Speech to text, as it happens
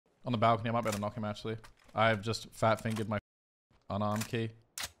On the balcony, I might be able to knock him actually. I've just fat fingered my unarmed key.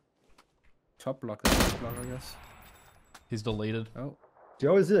 Top block, top block, I guess. He's deleted. Oh. Do you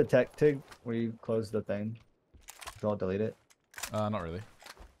always do a tech tig where you close the thing? Don't delete it. Not really.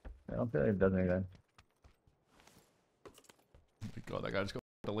 I don't feel like it does anything. God, that guy just got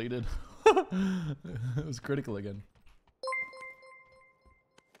deleted. It was critical again.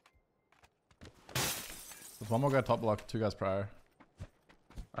 There's one more guy top block, 2 guys prior.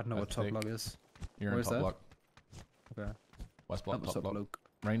 I don't know what top block is. You're in top block. Okay. West block, Not top block. block.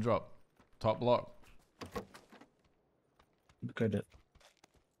 Raindrop. Top block. Good.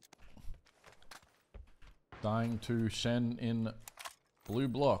 Dying to Shen in blue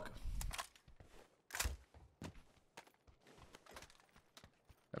block.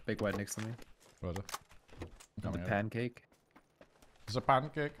 A big white next to me. Roger. The pancake. Is a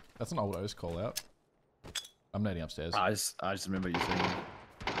pancake? That's an old O's call out. I'm nading upstairs. I just remember you saying it.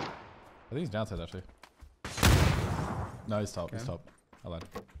 I think he's downstairs actually. No, he's top. Okay. He's top. I lied.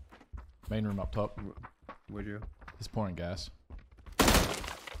 Main room up top. Would you? He's pouring gas.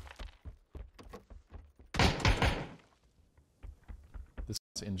 This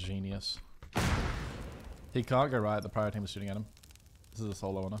is ingenious. He can't go right. The prior team is shooting at him. This is a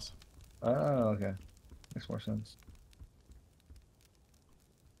solo on us. Oh, okay. Makes more sense.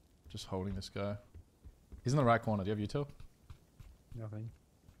 Just holding this guy. He's in the right corner. Do you have util? Nothing.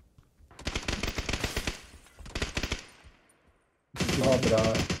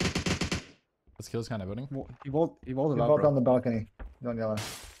 Let's kill this guy in building. He walled on the balcony. He's on yellow.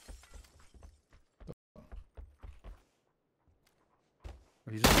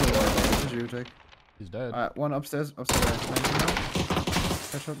 He's just you take. He's dead. One upstairs.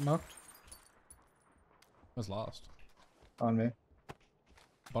 Headshot knocked. Where's last? On me.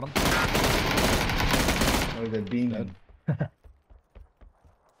 Bottom. Oh, the beaming.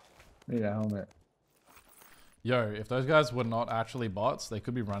 Need a helmet. Yo, if those guys were not actually bots, they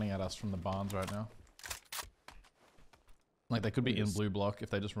could be running at us from the barns right now. Like, they could be in blue block if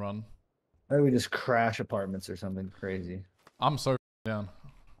they just run. Maybe we just crash apartments or something crazy. I'm so down.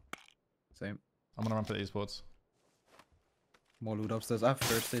 Same. I'm gonna run for the esports. More loot upstairs. I have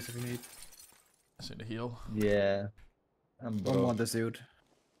first aid if you need. I just need to heal. Yeah. I'm one more on this dude.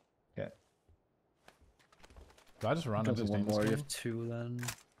 Okay. Do I just run into one more? You have 2 then.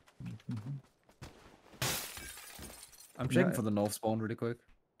 I'm checking for the north spawn really quick.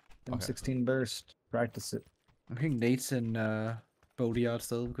 M16 burst. Practice it. I'm hitting Nate's in Bodie yard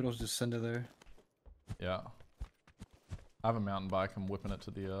still. We could also just send it there. Yeah. I have a mountain bike. I'm whipping it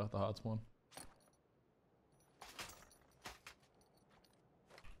to the hard spawn.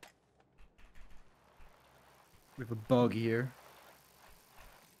 We have a bug here.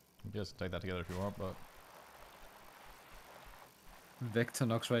 You guys can take that together if you want, but... Vector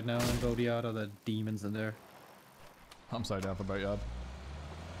knocks right now in Bodie yard. Are the demons in there? I'm so down for boatyard.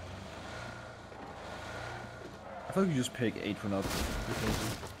 I thought you just pick 8 for not.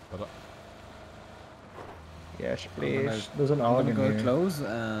 Yes, please. There's an AUG I'm in gonna here. go close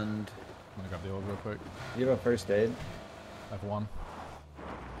and... I'm gonna grab the AUG real quick. You have a first aid? I have 1.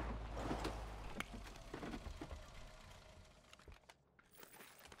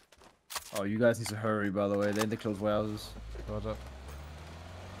 Oh, you guys need to hurry, by the way. They're in the closed warehouses. Roger.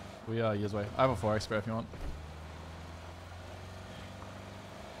 We are years away. I have a 4x spare if you want.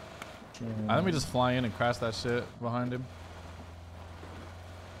 I think we just fly in and crash that shit behind him.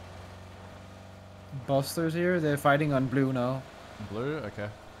 Buster's here. They're fighting on blue now. Blue? Okay.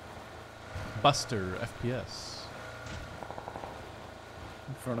 Buster, FPS.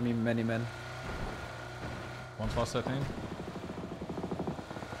 In front of me, many men. 1 plus 13.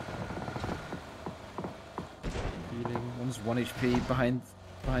 Healing. One's 1 HP behind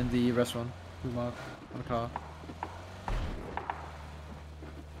the restaurant. Blue mark on the car.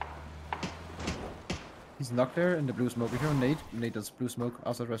 He's knocked there in the blue smoke. We hear Nate. Nate does blue smoke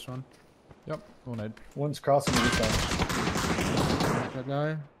outside restaurant. Yep, go Nate. One's crossing the side. That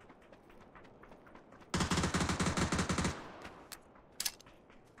guy.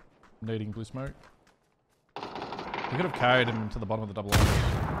 Nading blue smoke. We could have carried him to the bottom of the double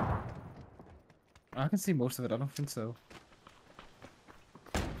line. I can see most of it. I don't think so.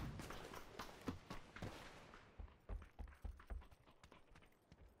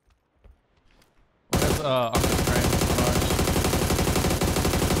 Under the train.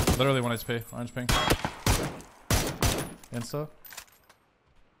 Orange. Literally 1 HP. Orange ping. Insta.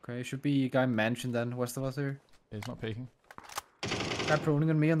 Okay, should be a guy mansion then, west of us here. Yeah, he's not peeking. Guy proning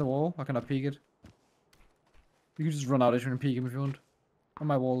on me on the wall. I cannot peek it. You can just run out and peek him if you want. On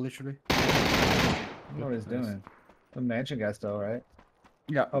my wall, literally. I don't know what he's doing. The mansion guy still, right?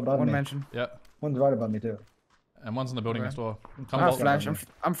 Yeah, Above one me. mention. Yeah. One's right above me too. And one's in the building Okay. next door. Come Ah, vault. flash. above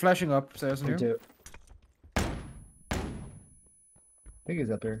I'm flashing up. Stairs in Me here. too. I think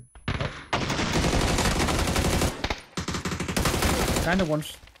he's up here. Kind of one.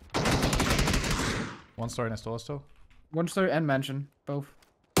 One story next door still. One story and mansion. Both.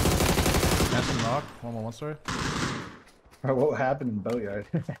 Mansion knock. One more one story. Bro, what happened in Boatyard?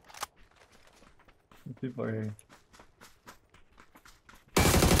 People are here.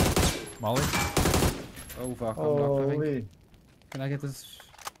 Molly. Oh fuck! I'm locked, I think. Holy. Can I get this?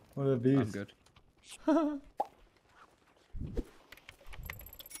 What a I'm beast. good.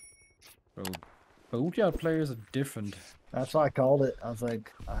 Bro, Boatyard players are different. That's why I called it. I was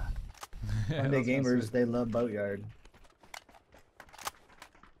like, Yeah, Monday that's kinda gamers, sweet. they love Boatyard.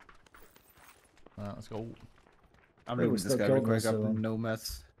 Alright, let's go. I'm Hey, we looking this still guy killed real quick most up of them. in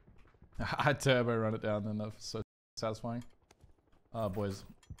nomads. I had turbo run it down, then that was so satisfying. Boys,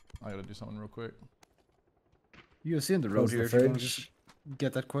 I gotta do something real quick. You're seeing the road Close the here. If you want to fridge. just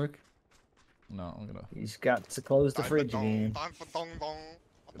get that quick. No, I'm gonna He's got to close the fridge again.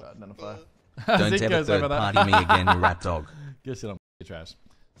 identify. Don't Zeke ever goes over third that. party me again, you rat dog. Guess it on trash.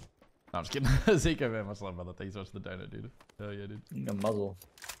 No, I'm just kidding. Zeke, man, much love, brother. Thanks so much for the donut, dude. Hell yeah, dude. You can muzzle.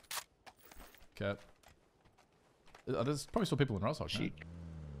 Cat. There's probably still people in Rostock. Sheep.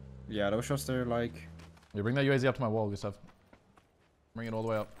 Yeah, those shots there, like. Yeah, bring that UAZ up to my wall, Gustav. Bring it all the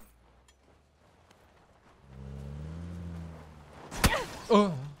way up.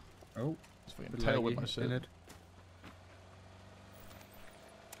 Oh! Oh, Just fucking bit tail whip laggy my shit. in it.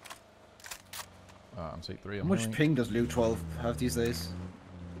 I'm C3. How I'm much healing. ping does Luke 12 have these days?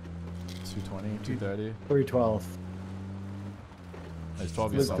 220, 230. 312. There's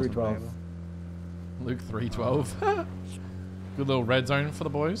 12 Luke years old. 312. Luke 312. Good little red zone for the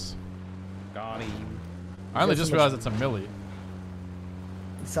boys. Got him. I only got so just much- realized it's a milli.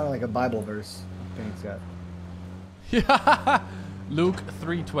 It sounded like a Bible verse. Phoenix got. Yeah. Luke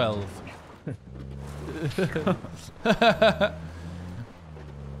 312.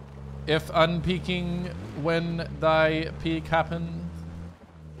 If unpeaking when thy peak happen.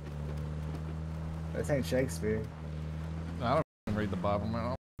 This ain't Shakespeare. I don't f***ing read the Bible, man. I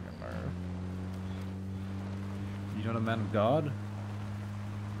don't f***ing know. You not a man of God?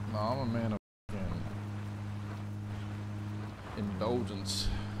 No, I'm a man of f***ing indulgence.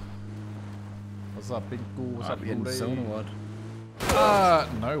 What's up, Pinku? What's Are up, we hitting Booty? zone or what?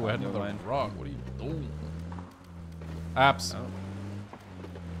 No, we're heading to the Never mind. rock. What are you doing? Apps. Oh.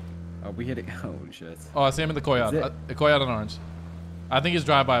 Are we hitting? Holy shit. Oh, I see him in the courtyard. Is it? The courtyard on orange. I think he's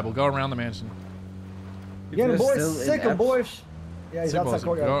drive-by. We'll go around the mansion. If Get him, they're boys. still in Sick him, apps- boys. Yeah, he's Sick outside boys.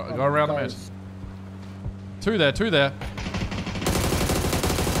 courtyard. Go around the Cars. mansion. Two there, two there.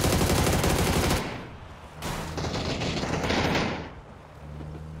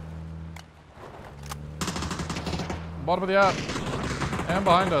 Bottom of the app. And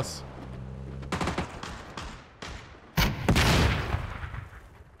behind us.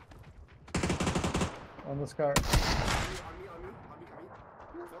 On this car.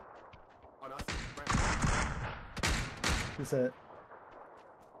 He's hit.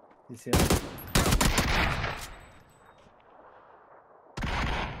 He's hit.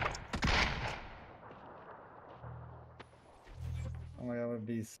 Oh my god, what a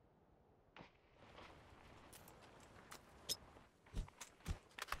beast.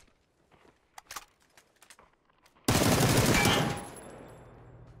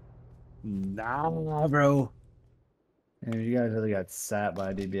 Nah, bro. Man, you guys really got sat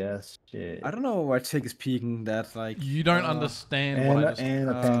by DBS. Shit. I don't know why Tick is peeking that, like. You don't understand what I just... And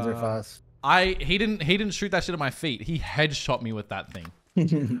a Panzerfaust. He didn't shoot that shit at my feet. He headshot me with that thing.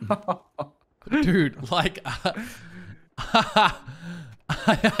 Dude, like...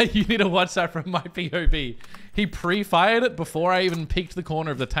 you need to watch that from my POV. He pre-fired it before I even peeked the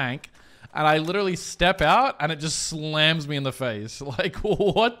corner of the tank. And I literally step out and it just slams me in the face. Like,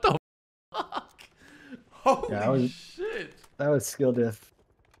 what the fuck? Holy shit. That was skill diff.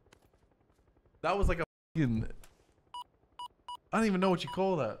 That was like a fucking... I don't even know what you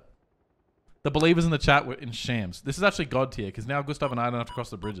call that. The believers in the chat were in shams. This is actually God tier, because now Gustav and I don't have to cross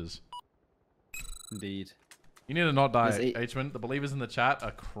the bridges. Indeed. You need to not die, There's H-Man. The believers in the chat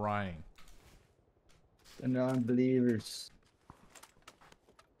are crying. The non-believers.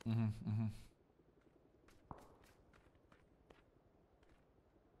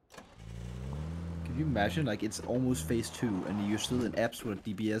 Can you imagine, like, it's almost phase 2 and you're still in apps with a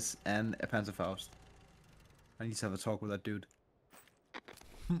DBS and a Panzerfaust? I need to have a talk with that dude.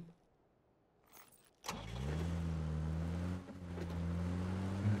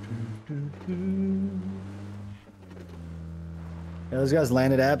 Yeah, those guys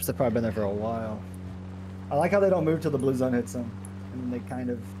landed apps. They've probably been there for a while. I like how they don't move till the blue zone hits them, and then they kind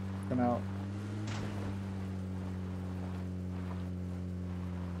of come out.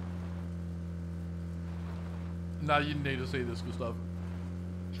 Now you need to see this, Gustav.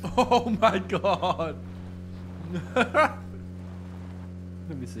 Oh my god. Let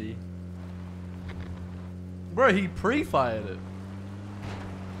me see. Bro, he pre-fired it.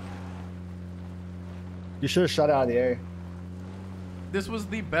 You should have shot out of the air. This was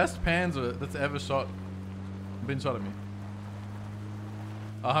the best Panzer that's ever been shot at me.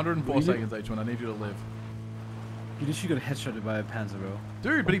 104 Really? seconds, H1. I need you to live. You literally got headshotted by a Panzer, bro.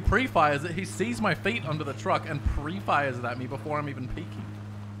 Dude, but he pre-fires it. He sees my feet under the truck and pre-fires it at me before I'm even peeking.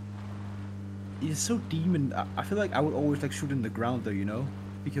 He's so demon. I feel like I would always like shoot in the ground though, you know?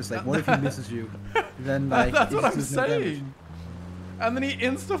 Because like, what if he misses you? Then like, that's it what just I'm does no damage. saying. And then he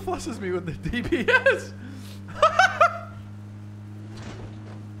insta-flushes me with the DPS.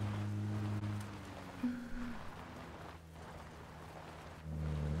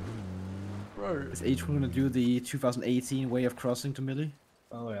 Bro. Is H1 gonna do the 2018 way of crossing to Millie?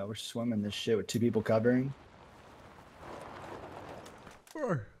 Oh yeah, we're swimming this shit with 2 people covering.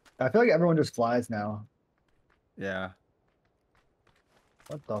 Bro. I feel like everyone just flies now. Yeah.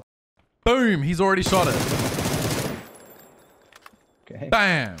 What the? Boom, he's already shot it. Okay.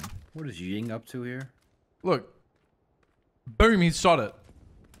 Bam. What is Ying up to here? Look. Boom, he's shot it.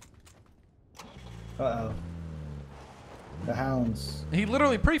 Uh-oh. The hounds. He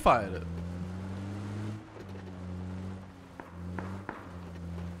literally pre-fired it.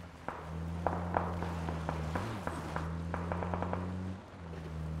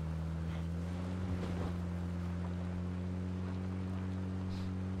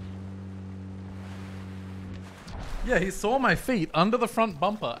 Yeah, he saw my feet under the front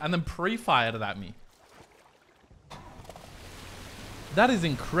bumper and then pre-fired it at me. That is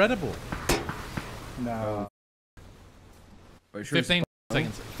incredible. No. Are you sure 15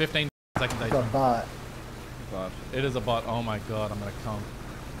 seconds. 15 seconds. It's a bot. But It is a bot. Oh my god, I'm gonna come.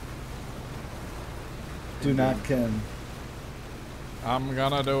 Do not Kim. I'm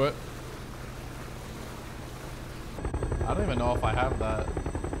gonna do it. I don't even know if I have that.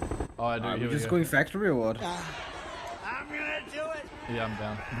 Oh, I do. are Here we we just go. going factory or what? I'm gonna do it. Yeah, I'm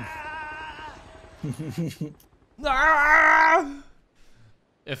down.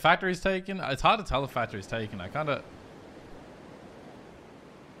 If factory's taken, it's hard to tell if factory's taken.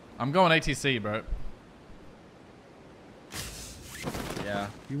 I'm going ATC, bro. Yeah.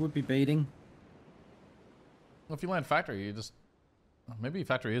 You would be baiting. Well, if you land factory, you just... Maybe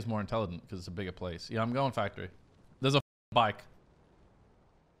factory is more intelligent because it's a bigger place. Yeah, I'm going factory. There's a bike.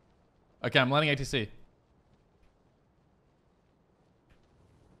 Okay, I'm landing ATC.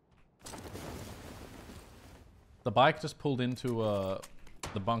 The bike just pulled into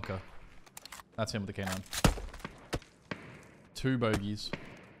the bunker. That's him with the K9. 2 bogeys.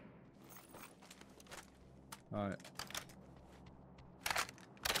 Alright.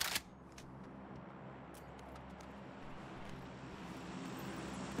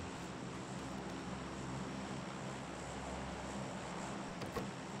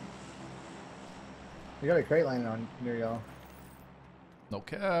 You got a crate landing on near y'all. No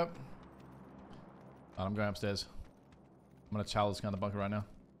cap. I'm going upstairs. I'm gonna chow this guy in the bunker right now.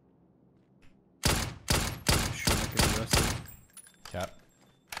 Sure, I can arrest it. Cap.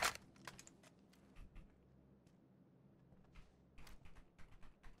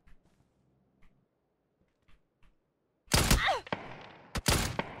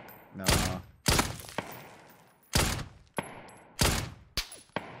 No.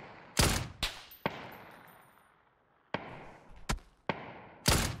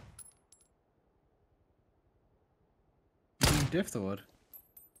 Diffed or what?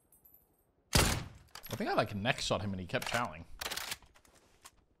 I think I like neck shot him and he kept chowing.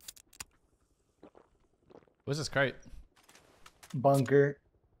 Where's this crate? Bunker.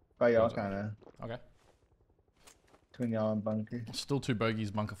 By y'all, Where's it? kind of. Okay. Between y'all and bunker. Still 2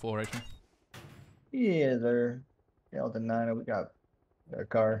 bogeys, bunker 4 ration. Yeah, they're... Yeah, the 9. We got their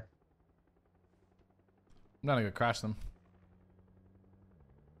car. I'm gonna go crash them.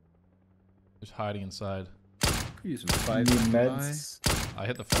 Just hiding inside. Could use some 5 Need meds. I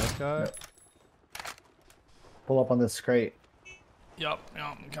hit the first guy. Yep. Pull up on this crate. Yup,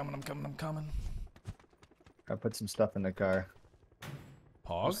 I'm coming. I put some stuff in the car.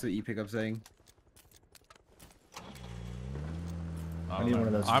 What's Pog? the e-pickup saying? I I don't need know. one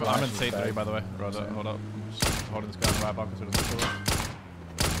of those I'm in flashes C3 back. by the way. Right, Same. hold up. I'm just holding this guy in the right bucket so it doesn't fall.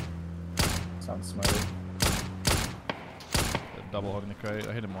 Sounds smart. Double holding the crate.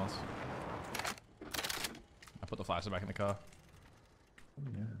 I hit him once. I put the flasher back in the car.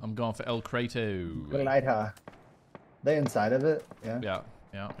 I'm going for El Crato. Glider. They inside of it? Yeah.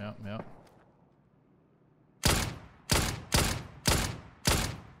 Yeah.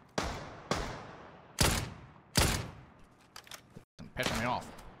 Pissing me off.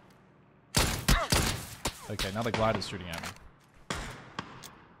 Okay, now the glider's shooting at me.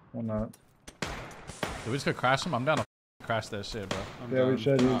 Why not? Did we just go crash him? I'm down to crash that shit, bro. Yeah, we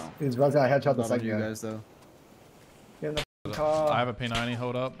should. He's about to headshot the second you guy. guys though. Get in the car. I have a P90.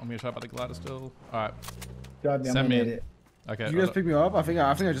 Hold up. I'm gonna try about the glider still. All right. Drive me. I'm Send gonna me need it. it. Okay. Did you guys pick me up? I think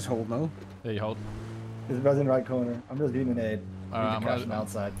I just hold now. Yeah, you hold. He's in the right corner. I'm just beaming aid. I'm crashing gonna-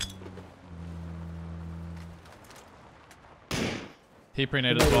 outside. He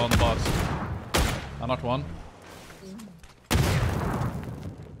pre-naded as well on the box. I knocked one.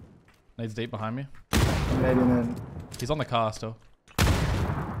 Nades deep behind me. I'm nading in. He's on the car still.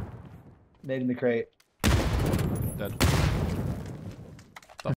 Nading the crate. Dead.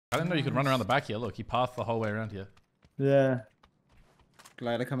 I didn't know you could run around the back here. Look, he pathed the whole way around here. Yeah.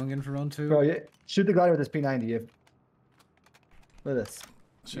 Glider coming in for round 2. Bro, yeah, shoot the glider with this P90. Look at this.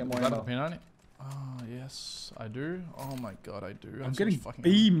 Shoot, more glider ammo. the P90. Oh, yes, I do. Oh my god, I do. I'm such getting fucking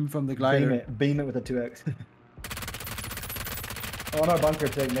beam from the glider. Beam it with a 2x. Oh, no, bunker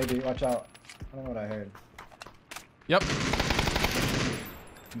take maybe. Watch out. I don't know what I heard. Yep.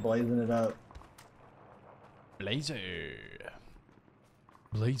 Blazing it up. Blazer.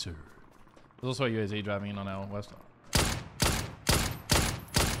 Blazer. There's also a UAZ driving in on our west.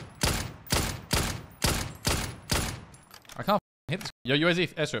 I can't hit this. Yo,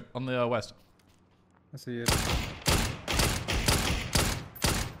 UAZ airstrip on the west. I see it.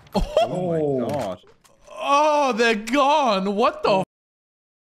 Oh my god. Oh, they're gone. What the?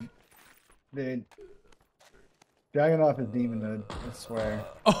 Dude. Dragging off his demon mode, I swear.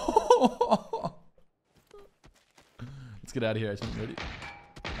 Let's get out of here. I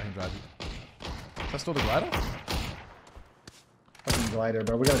can drive you. Is that still the glider? Fucking glider,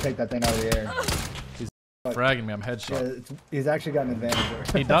 bro. We gotta take that thing out of the air. He's fragging me. I'm Yeah, headshot. he's actually got an advantage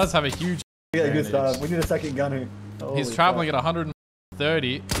there. He does have a huge Yeah, good advantage. stuff. We need a second gunner. He's traveling at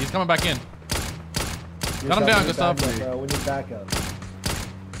 130. He's coming back in. Gun him down, Gustav. Bro. We need backup.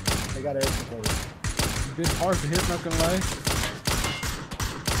 They got air support. A bit hard to hit, not gonna lie.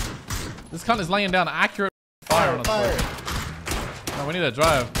 This cunt is laying down accurate fire on us. No, we need to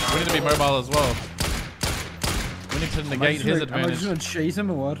drive. We need to be mobile as well. We need to negate his Am I advantage. just gonna chase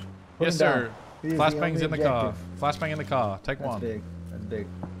him or what? Put Yes, him down. sir. He is the Flashbang's only in the car. objective. Flashbang in the car. Take That's one. big. That's big.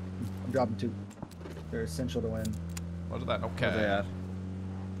 I'm dropping 2. They're essential to win. What is that? Where they Okay. at?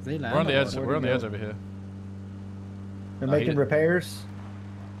 They land We're on the or edge. what? Where'd We're on he the go? edge over here. They're Oh, he making did- repairs.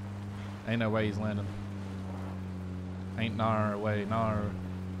 Ain't no way he's landing. Ain't no way. No.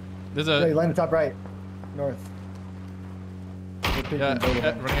 There's Yeah, you a. landed top right. North. They're peeking Yeah, both of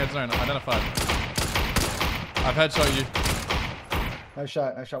them. running edge zone. Identified. I've headshot you. Nice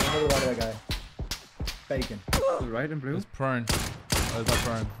shot. Nice shot. One over right of that guy. Bacon. To the right and blue. He's prone. Oh, he's not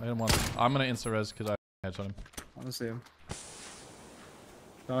prone. I hit him once. I'm gonna insta-res because I headshot him. I wanna see him.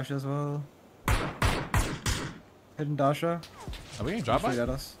 Dasha as well. Hidden Dasha. Are we getting drive by? Straight at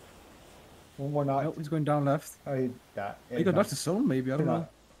us. One more knock. Nope, he's going down left. Oh, he got. Yeah, He got knocked. knocked to zone maybe, I don't know.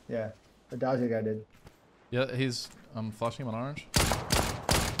 Yeah. The Dodger guy did. Yeah, he's. I'm flashing him on orange.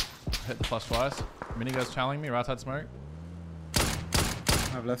 Hit the flash twice. Mini guy's challenging me. Right side smoke. I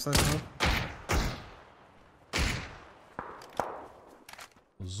have left side smoke.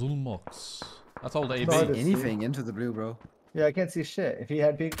 Zulmox. That's old AB. Hard See to see. anything into the blue, bro. Yeah, I can't see shit. If he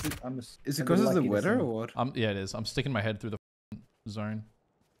had peaks, I'm just. Is it I'd be because of the lucky to weather see. or what? Yeah, it is. I'm sticking my head through the zone.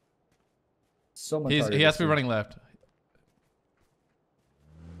 So much harder He has to be see. running left.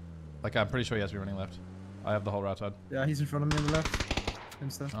 Like, I'm pretty sure he has to be running left. I have the whole right side. Yeah, he's in front of me on the left.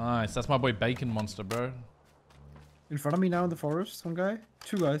 Insta. Nice. That's my boy Bacon Monster, bro. In front of me now in the forest, one guy.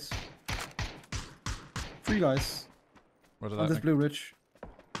 2 guys. 3 guys. Where's On that? this blue ridge.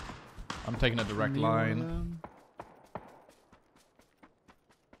 I'm taking a direct Near one of line. them.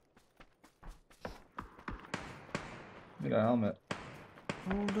 You got a helmet.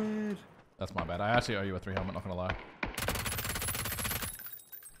 Hold it. That's my bad. I actually owe you a 3 helmet, not gonna lie.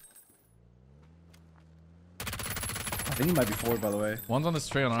 I think he might be forward, by the way. One's on this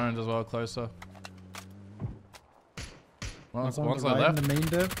tree on orange as well, closer. One's on to the the right in left. the main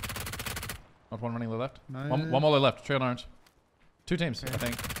dev. Not one running to the left. Nice. One more to the left. Tree on orange. 2 teams, Okay. I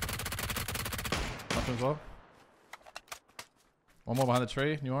think. Not as well. One more behind the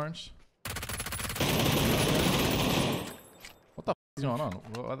tree, new orange. What the f is going on?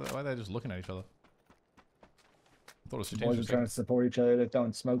 Why are they just looking at each other? I thought it was 2 Boys teams. are trying to support each other. They're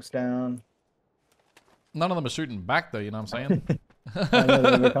throwing smokes down. None of them are shooting back though, you know what I'm saying? I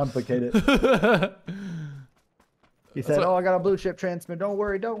know they're complicated. He said, "Oh, I got a blue chip transmitter. Don't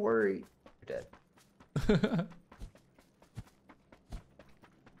worry, don't worry." You're dead.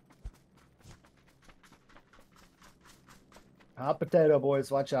 Hot potato,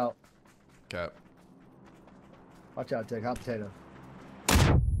 boys. Watch out. Okay. Watch out, Tig. Hot potato.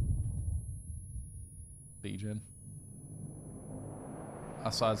 Legion. I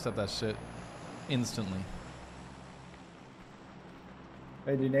sidestepped that shit instantly.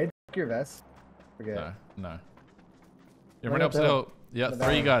 Hey, do you need your vest? Forget. No, no. You're Right running up up the hill. Yeah, the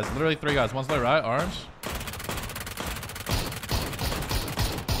three valley. guys. Literally 3 guys. One's low right, orange.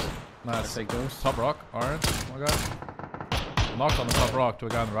 Nice. Take those. Top rock, orange. Oh my god. Knocked on the top rock to a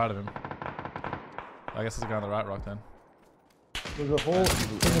guy on the right of him. I guess there's a guy on the right rock then. There's a whole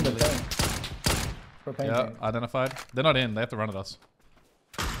thing in the tank. Propane Yeah, tank. identified. They're not in. They have to run at us.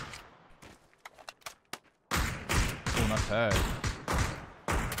 Oh, nice tag.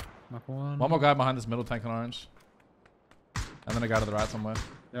 Knock one. One more guy behind this middle tank on orange. And then a guy to the right somewhere.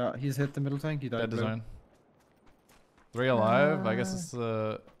 Yeah, he's hit the middle tank. He died. Dead to blue. zone. 3 alive. I guess it's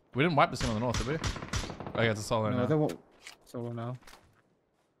we didn't wipe this one on the north, did we? I guess it's solo No, now. they won't. Solo now.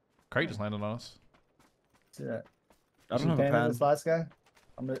 Crate just landed on us. See that? I don't have a Pan pan. this last guy.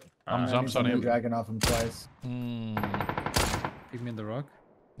 I'm jump shotting him. dragging off him twice. Keep me in the rock.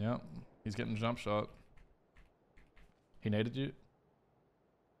 Yeah, he's getting jump shot. He naded you.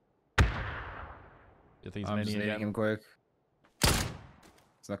 You think he's I'm just nading nading again? him quick.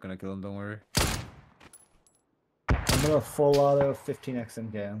 It's not gonna kill him. Don't worry. I'm gonna full auto 15x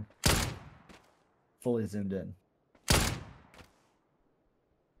in cam. Fully zoomed in.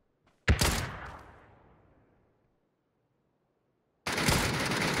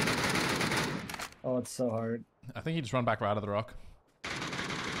 Oh, it's so hard. I think he just run back right of the rock. I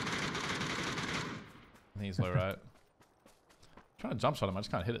think he's low right. Trying to jump shot him, I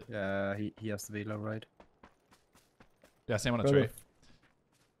just can't hit it. Yeah, he has to be low right. Yeah, I see him on a Go tree. to-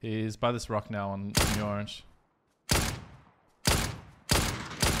 He's by this rock now on new orange.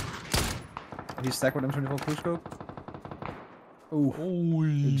 He's stacked with M24 blue scope. Ooh.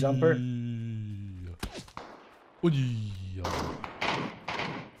 Good jumper.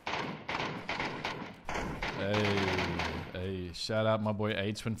 Hey, shout out my boy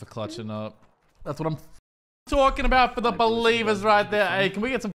H-Win for clutching up. That's what I'm talking about for the believers right there. Hey, can we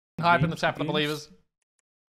get some hype in the chat for the believers?